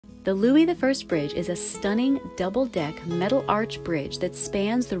The Louis I Bridge is a stunning double-deck metal arch bridge that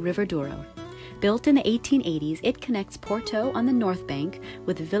spans the River Douro. Built in the 1880s, it connects Porto on the north bank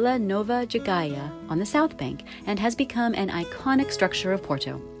with Vila Nova de Gaia on the south bank and has become an iconic structure of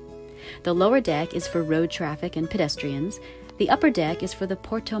Porto. The lower deck is for road traffic and pedestrians. The upper deck is for the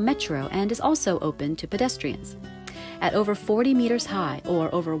Porto Metro and is also open to pedestrians. At over 40 meters high,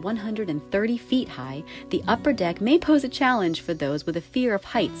 or over 130 feet high, the upper deck may pose a challenge for those with a fear of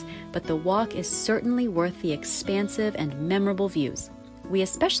heights, but the walk is certainly worth the expansive and memorable views. We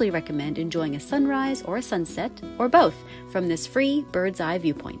especially recommend enjoying a sunrise or a sunset, or both, from this free bird's-eye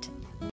viewpoint.